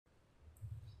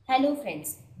Hello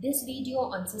friends, this video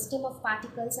on System of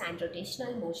Particles and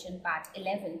Rotational Motion Part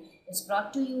 11 is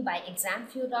brought to you by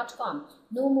examfear.com.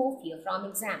 No more fear from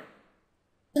exam.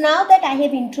 So now that I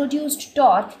have introduced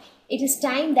torque, it is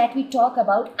time that we talk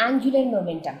about angular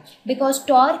momentum, because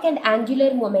torque and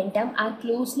angular momentum are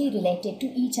closely related to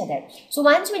each other. So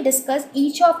once we discuss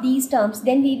each of these terms,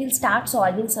 then we will start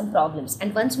solving some problems,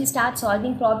 and once we start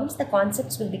solving problems, the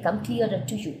concepts will become clearer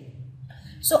to you.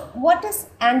 So what is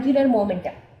angular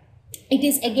momentum? It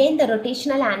is again the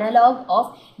rotational analog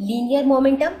of linear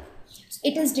momentum.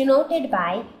 It is denoted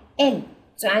by L.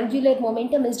 So angular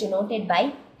momentum is denoted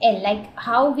by L. Like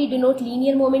how we denote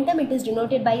linear momentum, it is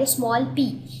denoted by a small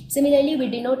p. Similarly, we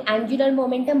denote angular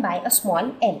momentum by a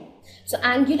small l. So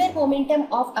angular momentum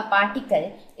of a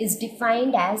particle is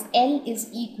defined as L is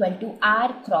equal to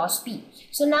R cross P.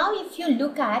 So now if you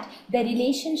look at the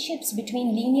relationships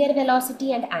between linear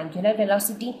velocity and angular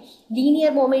velocity,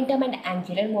 linear momentum and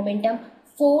angular momentum,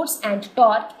 force and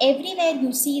torque, everywhere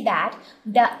you see that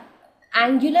the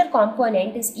angular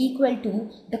component is equal to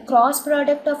the cross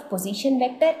product of position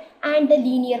vector and the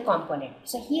linear component.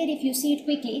 So here if you see it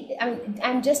quickly,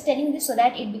 I'm just telling this so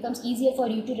that it becomes easier for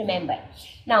you to remember.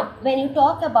 Now when you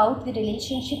talk about the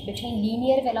relationship between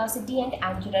linear velocity and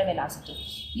angular velocity,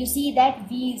 you see that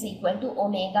V is equal to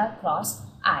omega cross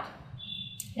R,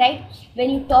 right? When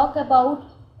you talk about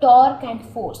torque and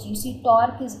force, you see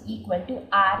torque is equal to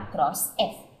R cross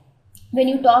F. When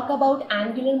you talk about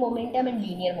angular momentum and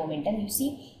linear momentum, you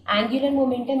see angular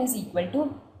momentum is equal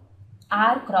to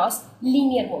R cross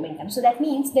linear momentum. So that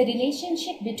means the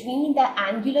relationship between the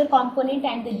angular component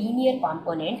and the linear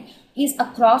component is a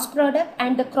cross product,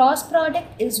 and the cross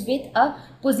product is with a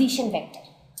position vector,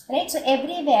 right? So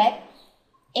everywhere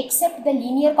except the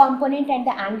linear component and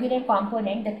the angular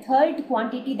component, the third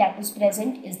quantity that is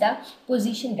present is the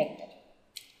position vector,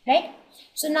 right?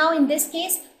 So now in this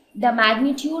case, the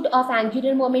magnitude of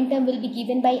angular momentum will be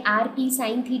given by Rp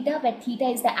sine theta, where theta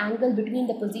is the angle between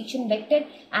the position vector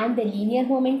and the linear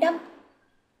momentum,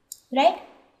 right?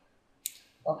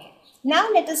 Okay. Now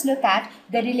let us look at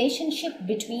the relationship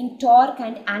between torque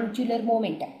and angular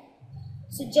momentum.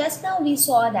 So just now we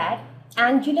saw that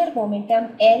angular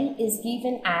momentum L is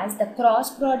given as the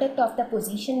cross product of the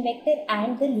position vector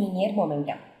and the linear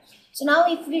momentum. So now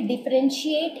if we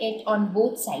differentiate it on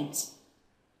both sides,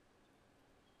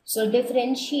 so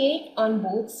differentiate on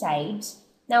both sides.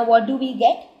 Now what do we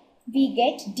get? We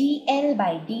get dL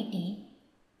by dt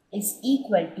is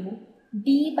equal to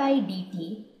d by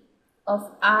dt of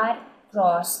R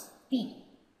cross P,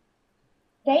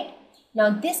 right?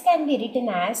 Now this can be written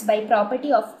as, by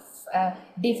property of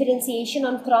differentiation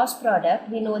on cross product,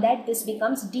 we know that this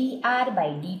becomes dr by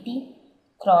dt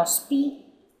cross P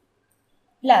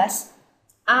plus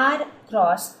R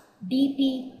cross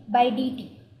dP by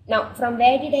dt. Now, from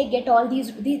where did I get all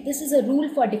these? This is a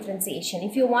rule for differentiation.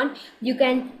 If you want, you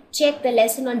can check the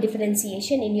lesson on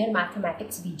differentiation in your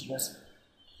mathematics videos.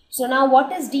 So now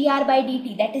what is dr by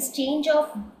dt? That is change of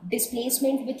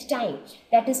displacement with time.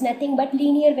 That is nothing but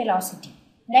linear velocity,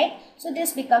 right? So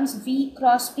this becomes V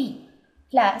cross P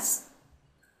plus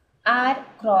R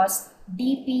cross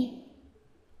dP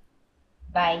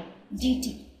by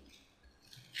dt,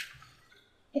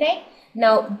 right?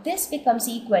 Now this becomes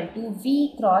equal to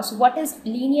V cross, what is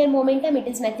linear momentum? It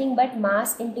is nothing but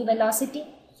mass into velocity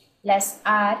plus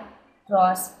R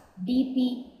cross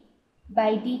dP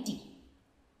by dt.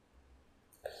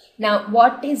 Now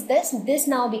what is this? This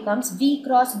now becomes V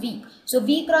cross V. So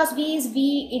V cross V is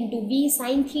V into V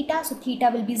sine theta. So theta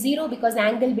will be 0 because the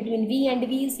angle between V and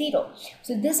V is 0.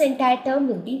 So this entire term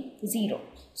will be 0.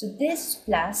 So this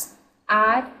plus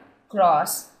R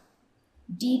cross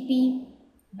dP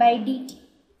by dt.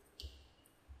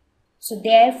 So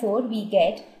therefore we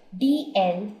get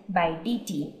dL by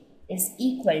dt is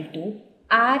equal to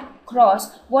R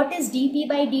cross, what is dP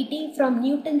by dt? From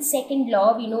Newton's second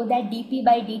law, we know that dP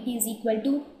by dt is equal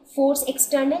to force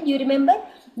external. You remember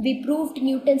we proved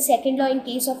Newton's second law in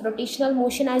case of rotational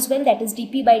motion as well, that is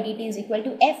dP by dt is equal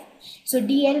to F. So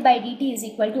dL by dt is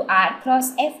equal to R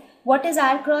cross F. What is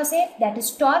R cross F? That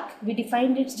is torque. We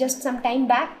defined it just some time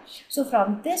back. So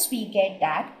from this we get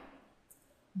that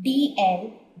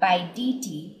dL by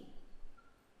dt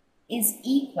is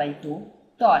equal to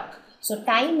torque. So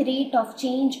time rate of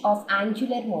change of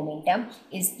angular momentum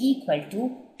is equal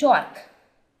to torque.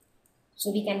 So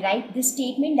we can write this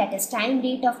statement, that is time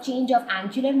rate of change of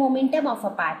angular momentum of a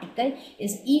particle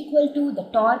is equal to the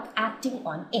torque acting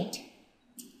on it,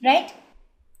 right?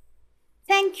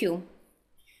 Thank you.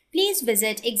 Please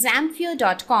visit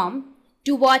examfear.com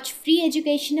to watch free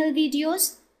educational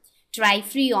videos, try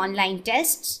free online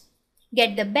tests,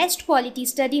 get the best quality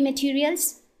study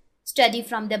materials, study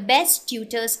from the best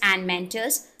tutors and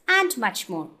mentors, and much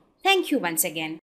more. Thank you once again.